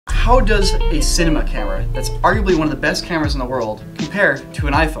How does a cinema camera, that's arguably one of the best cameras in the world, compare to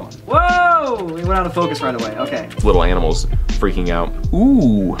an iPhone? Whoa! We went out of focus right away, okay. Little animals freaking out.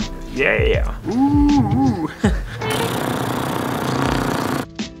 Ooh, yeah. Ooh.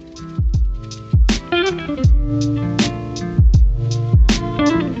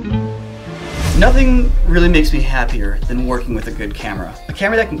 Nothing really makes me happier than working with a good camera. A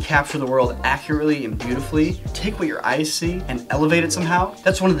camera that can capture the world accurately and beautifully, take what your eyes see and elevate it somehow.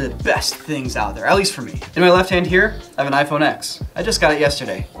 That's one of the best things out there, at least for me. In my left hand here, I have an iPhoneX. I just got it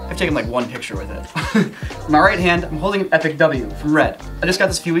yesterday. I've taken like one picture with it. In my right hand, I'm holding an Epic W from RED. I just got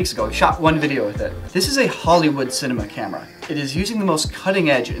this a few weeks ago. I shot one video with it. This is a Hollywood cinema camera. It is using the most cutting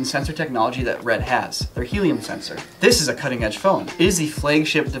edge in sensor technology that RED has, their helium sensor. This is a cutting edge phone. It is the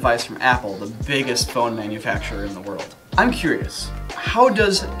flagship device from Apple, the biggest phone manufacturer in the world. I'm curious, how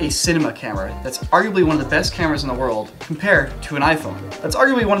does a cinema camera, that's arguably one of the best cameras in the world, compare to an iPhone? That's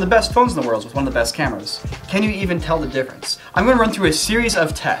arguably one of the best phones in the world with one of the best cameras. Can you even tell the difference? I'm going to run through a series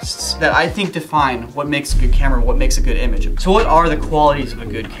of tests that I think define what makes a good camera, what makes a good image. So what are the qualities of a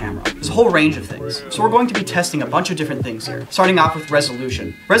good camera? There's a whole range of things. So we're going to be testing a bunch of different things here, starting off with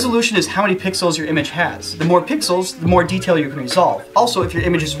resolution. Resolution is how many pixels your image has. The more pixels, the more detail you can resolve. Also, if your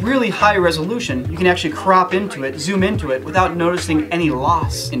image is really high resolution, you can actually crop into it, zoom into it without noticing any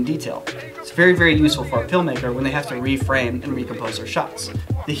loss in detail. It's very, very useful for a filmmaker when they have to reframe and recompose their shots.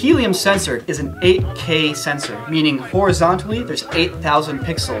 The helium sensor is an 8K sensor, meaning horizontally there's 8,000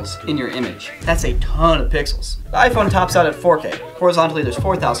 pixels in your image. That's a ton of pixels. The iPhone tops out at 4K. Horizontally there's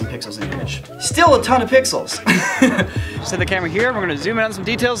 4,000 pixels in the image. Still a ton of pixels. Set the camera here, we're going to zoom in on some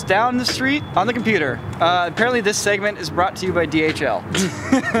details down the street on the computer. Apparently this segment is brought to you by DHL.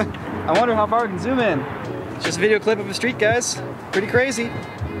 I wonder how far we can zoom in. It's just a video clip of a street, guys. Pretty crazy.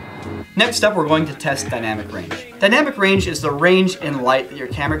 Next up, we're going to test dynamic range. Dynamic range is the range in light that your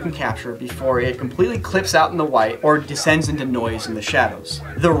camera can capture before it completely clips out in the white or descends into noise in the shadows.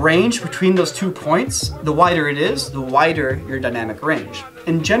 The range between those 2 points, the wider it is, the wider your dynamic range.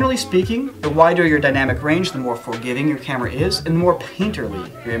 And generally speaking, the wider your dynamic range, the more forgiving your camera is, and the more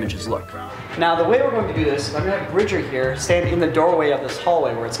painterly your images look. Now, the way we're going to do this is I'm going to have Bridger here stand in the doorway of this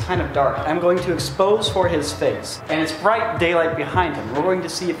hallway where it's kind of dark. I'm going to expose for his face, and it's bright daylight behind him. We're going to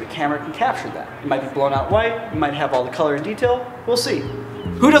see if the camera can capture that. It might be blown out white, it might have all the color and detail. We'll see.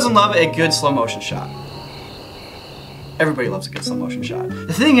 Who doesn't love a good slow motion shot? Everybody loves a good slow motion shot.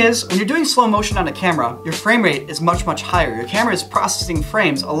 The thing is, when you're doing slow motion on a camera, your frame rate is much, much higher. Your camera is processing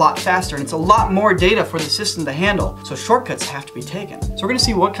frames a lot faster, and it's a lot more data for the system to handle, so shortcuts have to be taken. So we're gonna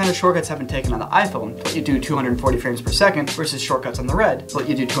see what kind of shortcuts have been taken on the iPhone, to let you do 240 frames per second, versus shortcuts on the RED, to let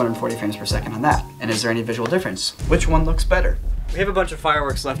you do 240 frames per second on that. And is there any visual difference? Which one looks better? We have a bunch of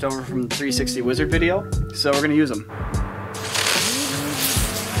fireworks left over from the 360 Wizard video, so we're gonna use them.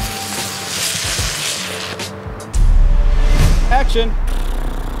 Action!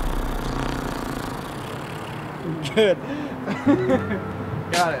 Good.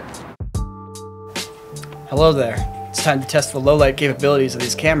 Got it. Hello there. It's time to test the low light capabilities of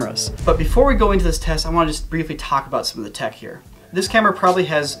these cameras. But before we go into this test, I want to just briefly talk about some of the tech here. This camera probably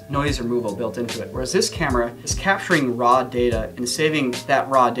has noise removal built into it, whereas this camera is capturing raw data and saving that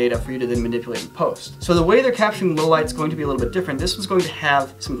raw data for you to then manipulate in post. So the way they're capturing low light is going to be a little bit different. This one's going to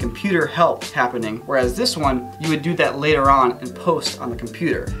have some computer help happening, whereas this one, you would do that later on in post on the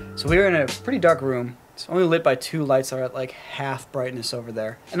computer. So we're in a pretty dark room. It's only lit by 2 lights that are at like half brightness over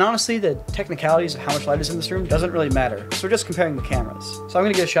there. And honestly, the technicalities of how much light is in this room doesn't really matter. So we're just comparing the cameras. So I'm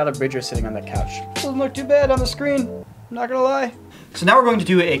gonna get a shot of Bridger sitting on that couch. Doesn't look too bad on the screen, I'm not gonna lie. So now we're going to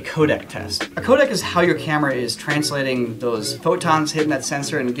do a codec test. A codec is how your camera is translating those photons hitting that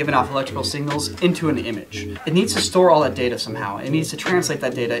sensor and giving off electrical signals into an image. It needs to store all that data somehow. It needs to translate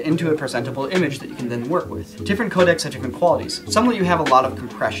that data into a presentable image that you can then work with. Different codecs have different qualities. Some let you have a lot of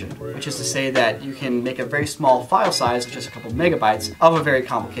compression, which is to say that you can make a very small file size of just a couple megabytes of a very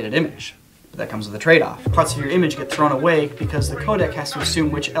complicated image. But that comes with a trade-off. Parts of your image get thrown away because the codec has to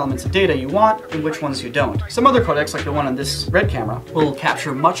assume which elements of data you want and which ones you don't. Some other codecs, like the one on this RED camera, will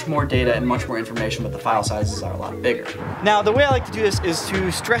capture much more data and much more information, but the file sizes are a lot bigger. Now, the way I like to do this is to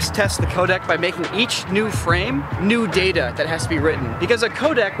stress test the codec by making each new frame new data that has to be written. Because a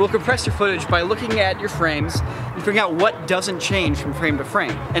codec will compress your footage by looking at your frames and figuring out what doesn't change from frame to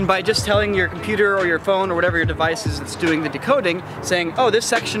frame. And by just telling your computer or your phone or whatever your device is that's doing the decoding, saying, oh, this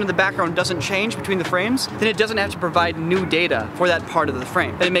section of the background doesn't change between the frames, then it doesn't have to provide new data for that part of the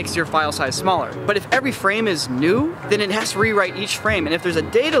frame. And it makes your file size smaller. But if every frame is new, then it has to rewrite each frame. And if there's a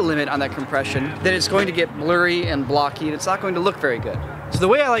data limit on that compression, then it's going to get blurry and blocky and it's not going to look very good. So the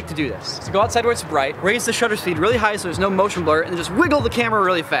way I like to do this is to go outside where it's bright, raise the shutter speed really high so there's no motion blur, and then just wiggle the camera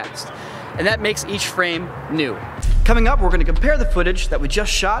really fast. And that makes each frame new. Coming up, we're gonna compare the footage that we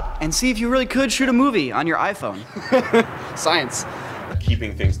just shot and see if you really could shoot a movie on your iPhone. Science.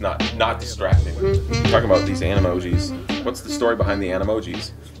 Keeping things not distracting. Talking about these animojis. What's the story behind the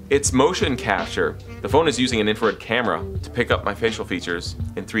animojis? It's motion capture. The phone is using an infrared camera to pick up my facial features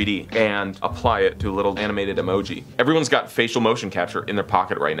in 3D and apply it to a little animated emoji. Everyone's got facial motion capture in their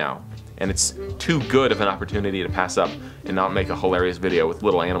pocket right now, and it's too good of an opportunity to pass up and not make a hilarious video with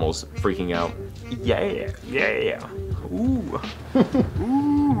little animals freaking out. Yeah, yeah. Ooh.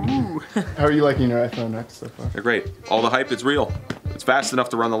 Ooh. How are you liking your iPhoneX so far? They're great. All the hype is real. It's fast enough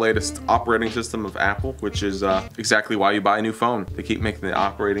to run the latest operating system of Apple, which is exactly why you buy a new phone. They keep making the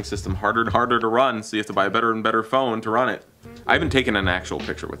operating system harder and harder to run, so you have to buy a better and better phone to run it. I haven't taken an actual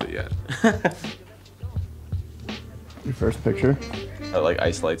picture with it yet. Your first picture? It like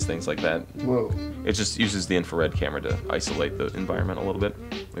isolates things like that. Whoa. It just uses the infrared camera to isolate the environment a little bit.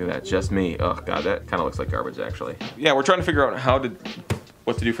 Look at that, just me. Oh god, that kind of looks like garbage actually. Yeah, we're trying to figure out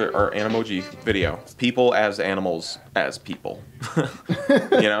what to do for our Animoji video. People as animals as people.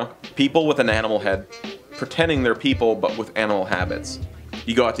 You know? People with an animal head, pretending they're people but with animal habits.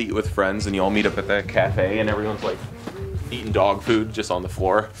 You go out to eat with friends and you all meet up at the cafe and everyone's like eating dog food just on the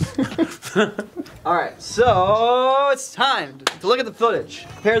floor. Alright, so it's time to look at the footage.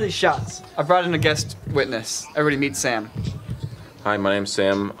 Compare these shots. I brought in a guest witness. Everybody meet Sam. Hi, my name's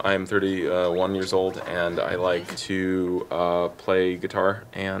Sam. I'm 31 years old and I like to play guitar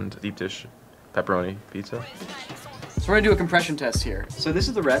and deep dish pepperoni pizza. So we're gonna do a compression test here. So this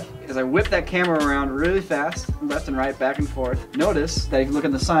is the RED. As I whip that camera around really fast, left and right, back and forth, notice that if you look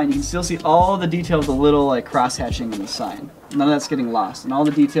at the sign, you can still see all the detail of the little like cross-hatching in the sign. None of that's getting lost. And all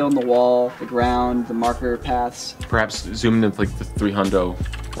the detail in the wall, the ground, the marker paths. Perhaps zoom in like the 300.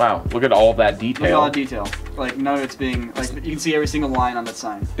 Wow, look at all of that detail. Look at all the detail. Like none of it's being, like you can see every single line on that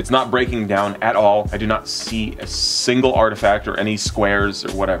sign. It's not breaking down at all. I do not see a single artifact or any squares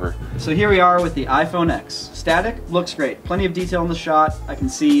or whatever. So here we are with the iPhoneX. Static, looks great. Plenty of detail in the shot. I can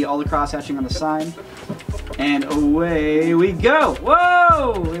see all the cross-hatching on the sign. And away we go.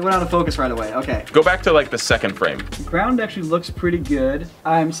 Whoa! It went out of focus right away. Okay. Go back to like the second frame. The ground actually looks pretty good.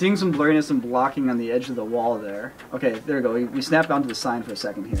 I'm seeing some blurriness and blocking on the edge of the wall there. Okay, there we go. We snapped onto the sign for a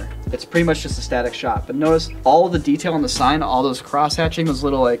second here. It's pretty much just a static shot, but notice all the detail on the sign, all those cross-hatching, those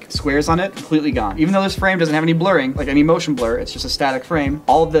little like squares on it, completely gone. Even though this frame doesn't have any blurring, like any motion blur, it's just a static frame.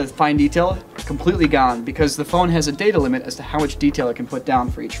 All of the fine detail, completely gone because the phone has a data limit as to how much detail it can put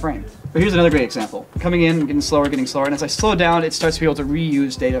down for each frame. But here's another great example. Coming in, getting slower, and as I slow down, it starts to be able to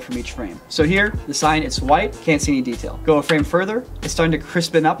reuse data from each frame. So here, the sign, it's white, can't see any detail. Go a frame further, it's starting to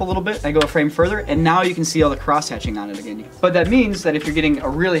crispen up a little bit. I go a frame further, and now you can see all the cross-hatching on it again. But that means that if you're getting a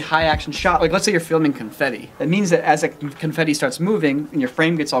really high-action shot, like let's say you're filming confetti, that means that as that confetti starts moving, and your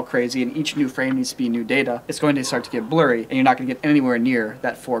frame gets all crazy, and each new frame needs to be new data, it's going to start to get blurry, and you're not going to get anywhere near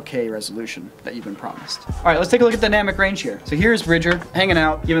that 4K resolution that you've been promised. All right, let's take a look at the dynamic range here. So here's Bridger hanging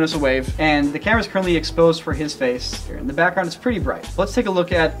out, giving us a wave, and the camera's currently exposed for his face. Here in the background, it's pretty bright. Let's take a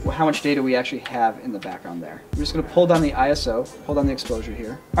look at how much data we actually have in the background there. I'm just going to pull down the ISO, pull down the exposure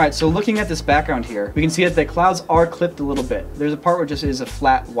here. All right, so looking at this background here, we can see that the clouds are clipped a little bit. There's a part where it just is a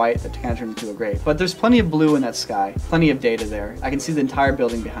flat white that kind of turns into a gray, but there's plenty of blue in that sky, plenty of data there. I can see the entire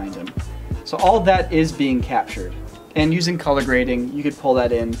building behind him. So all of that is being captured. And using color grading, you could pull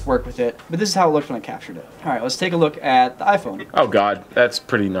that in, work with it, but this is how it looked when I captured it. All right, let's take a look at the iPhone. Oh god, that's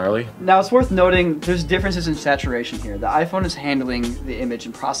pretty gnarly. Now it's worth noting there's differences in saturation here. The iPhone is handling the image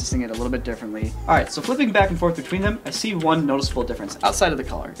and processing it a little bit differently. All right, so flipping back and forth between them, I see one noticeable difference outside of the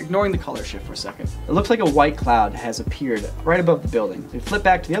color, ignoring the color shift for a second. It looks like a white cloud has appeared right above the building. If we flip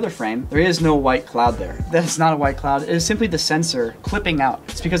back to the other frame, there is no white cloud there. That is not a white cloud, it is simply the sensor clipping out.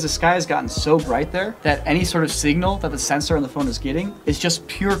 It's because the sky has gotten so bright there that any sort of signal that the sensor on the phone is getting is just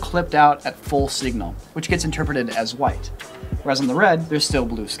pure clipped out at full signal, which gets interpreted as white. Whereas on the RED, there's still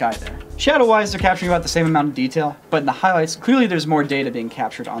blue sky there. Shadow-wise, they're capturing about the same amount of detail, but in the highlights, clearly there's more data being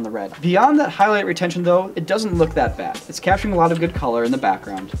captured on the RED. Beyond that highlight retention though, it doesn't look that bad. It's capturing a lot of good color in the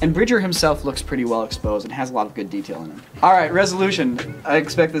background, and Bridger himself looks pretty well exposed and has a lot of good detail in him. All right, resolution. I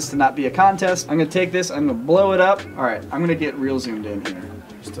expect this to not be a contest. I'm gonna take this, I'm gonna blow it up. All right, I'm gonna get real zoomed in here.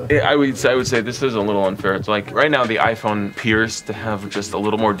 I would say this is a little unfair. It's like right now the iPhone appears to have just a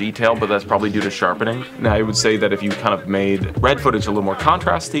little more detail, but that's probably due to sharpening. Now I would say that if you kind of made RED footage a little more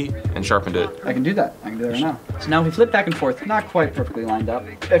contrasty and sharpened it. I can do that. I can do that right now. So now if we flip back and forth, not quite perfectly lined up.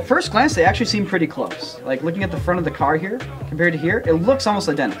 At first glance, they actually seem pretty close. Like looking at the front of the car here, compared to here, it looks almost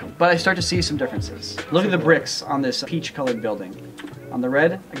identical, but I start to see some differences. Look at the bricks on this peach colored building. On the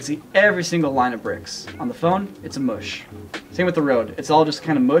RED, I can see every single line of bricks. On the phone, it's a mush. Same with the Rode. It's all just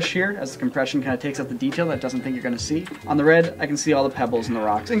kind of mush here as the compression kind of takes out the detail that it doesn't think you're going to see. On the RED, I can see all the pebbles and the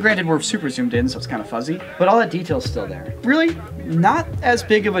rocks. And granted, we're super zoomed in, so it's kind of fuzzy, but all that detail's still there. Really, not as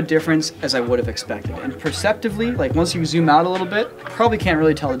big of a difference as I would have expected. And perceptively, like once you zoom out a little bit, probably can't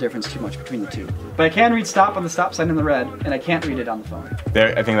really tell the difference too much between the two. But I can read stop on the stop sign in the RED, and I can't read it on the phone.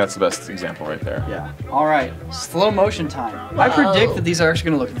 There, I think that's the best example right there. Yeah. All right, slow motion time. I predict that these are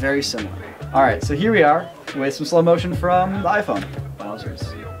actually going to look very similar. All right, so here we are with some slow motion from the iPhone.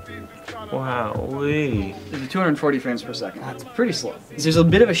 Wowzers. Wow-wee. There's 240 frames per second. That's pretty slow. There's a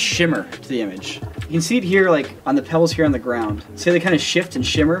bit of a shimmer to the image. You can see it here, like on the pebbles here on the ground. See how they kind of shift and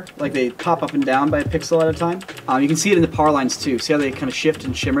shimmer, like they pop up and down by a pixel at a time? You can see it in the power lines too. See how they kind of shift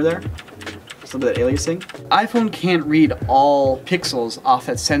and shimmer there? A little bit of aliasing. iPhone can't read all pixels off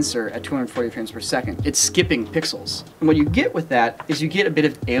that sensor at 240 frames per second. It's skipping pixels. And what you get with that is you get a bit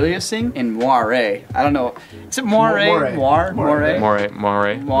of aliasing and moire. I don't know. Is it moire? Moire?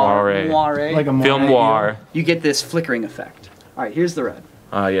 Like a film noir. You get this flickering effect. All right, here's the RED.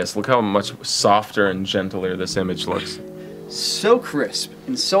 Yes, look how much softer and gentler this image looks. So crisp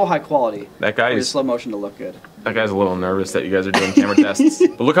and so high quality. That guy for is slow motion to look good. That guy's a little nervous that you guys are doing camera tests.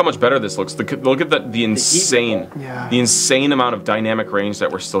 But look how much better this looks. Look at the insane, the insane amount of dynamic range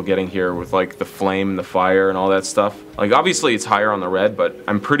that we're still getting here with like the flame and the fire and all that stuff. Like obviously it's higher on the RED, but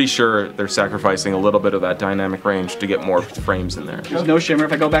I'm pretty sure they're sacrificing a little bit of that dynamic range to get more frames in there. There's no shimmer.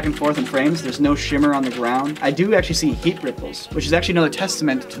 If I go back and forth in frames, there's no shimmer on the ground. I do actually see heat ripples, which is actually another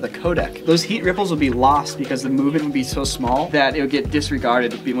testament to the codec. Those heat ripples would be lost because the movement would be so small that it would get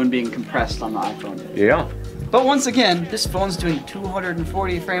disregarded when being compressed on the iPhone. Yeah. But once again, this phone's doing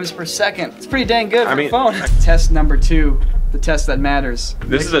 240 frames per second. It's pretty dang good for a phone. Test number 2, the test that matters.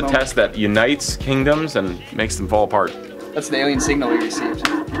 This is a test that unites kingdoms and makes them fall apart. That's the alien signal we received.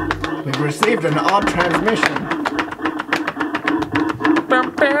 We've received an odd transmission.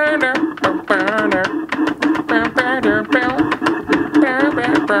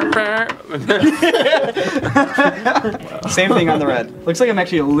 Same thing on the RED. Looks like I'm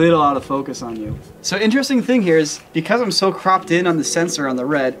actually a little out of focus on you. So interesting thing here is, because I'm so cropped in on the sensor on the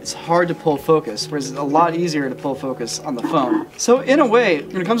RED, it's hard to pull focus, whereas it's a lot easier to pull focus on the phone. So in a way,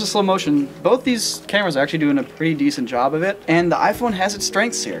 when it comes to slow motion, both these cameras are actually doing a pretty decent job of it, and the iPhone has its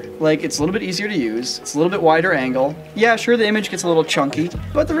strengths here. Like, it's a little bit easier to use, it's a little bit wider angle. Yeah, sure, the image gets a little chunky,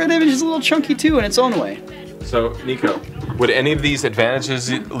 but the RED image is a little chunky too in its own way. So, Nico, would any of these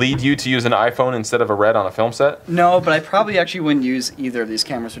advantages lead you to use an iPhone instead of a RED on a film set? No, but I probably actually wouldn't use either of these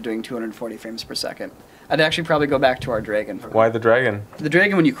cameras for doing 240 frames per second. I'd actually probably go back to our Dragon. Why the Dragon? The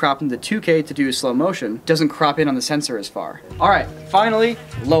Dragon, when you crop into 2K to do slow motion, doesn't crop in on the sensor as far. Alright, finally,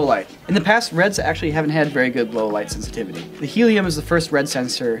 low light. In the past, REDs actually haven't had very good low light sensitivity. The Helium is the first RED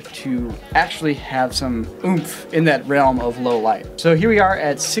sensor to actually have some oomph in that realm of low light. So here we are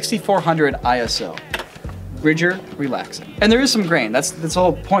at 6400 ISO. Bridger, relaxing. And there is some grain. That's the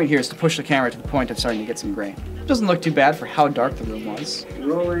whole point here, is to push the camera to the point of starting to get some grain. It doesn't look too bad for how dark the room was.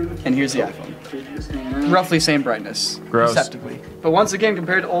 Rolling. And here's the iPhone. Roughly same brightness. Gross. Perceptibly. But once again,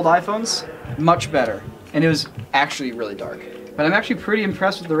 compared to old iPhones, much better. And it was actually really dark. But I'm actually pretty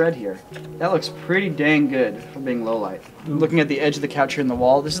impressed with the RED here. That looks pretty dang good for being low light. Looking at the edge of the couch here in the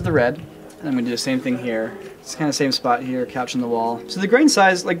wall, this is the RED. And I'm gonna do the same thing here. It's kind of same spot here, couch in the wall. So the grain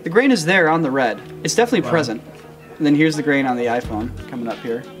size, like the grain is there on the RED. It's definitely present. And then here's the grain on the iPhone coming up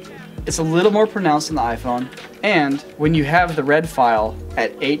here. It's a little more pronounced on the iPhone. And when you have the RED file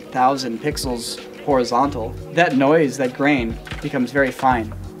at 8,000 pixels horizontal, that noise, that grain, becomes very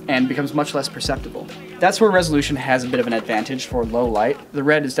fine and becomes much less perceptible. That's where resolution has a bit of an advantage for low light. The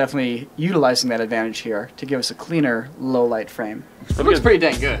RED is definitely utilizing that advantage here to give us a cleaner low light frame. It looks pretty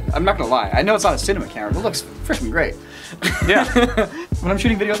dang good. I'm not gonna lie. I know it's not a cinema camera, but it looks freaking great. Yeah. When I'm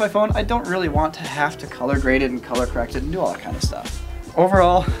shooting video with my phone, I don't really want to have to color grade it and color correct it and do all that kind of stuff.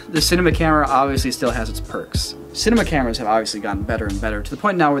 Overall, the cinema camera obviously still has its perks. Cinema cameras have obviously gotten better and better to the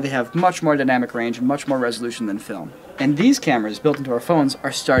point now where they have much more dynamic range and much more resolution than film. And these cameras built into our phones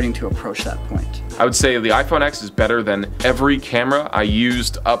are starting to approach that point. I would say the iPhone X is better than every camera I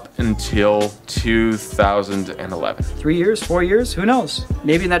used up until 2011. 3 years, 4 years, who knows?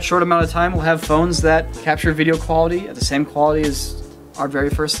 Maybe in that short amount of time we'll have phones that capture video quality at the same quality as our very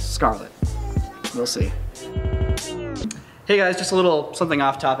first Scarlett. We'll see. Hey guys, just a little something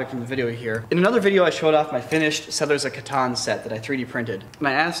off topic from the video here. In another video I showed off my finished Settlers of Catan set that I 3D printed. And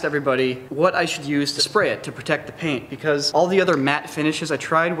I asked everybody what I should use to spray it to protect the paint because all the other matte finishes I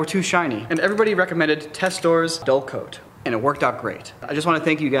tried were too shiny. And everybody recommended Testor's Dull Coat. and it worked out great. I just want to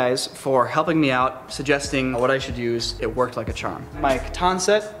thank you guys for helping me out, suggesting what I should use. It worked like a charm. My Catan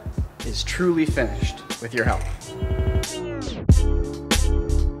set is truly finished with your help.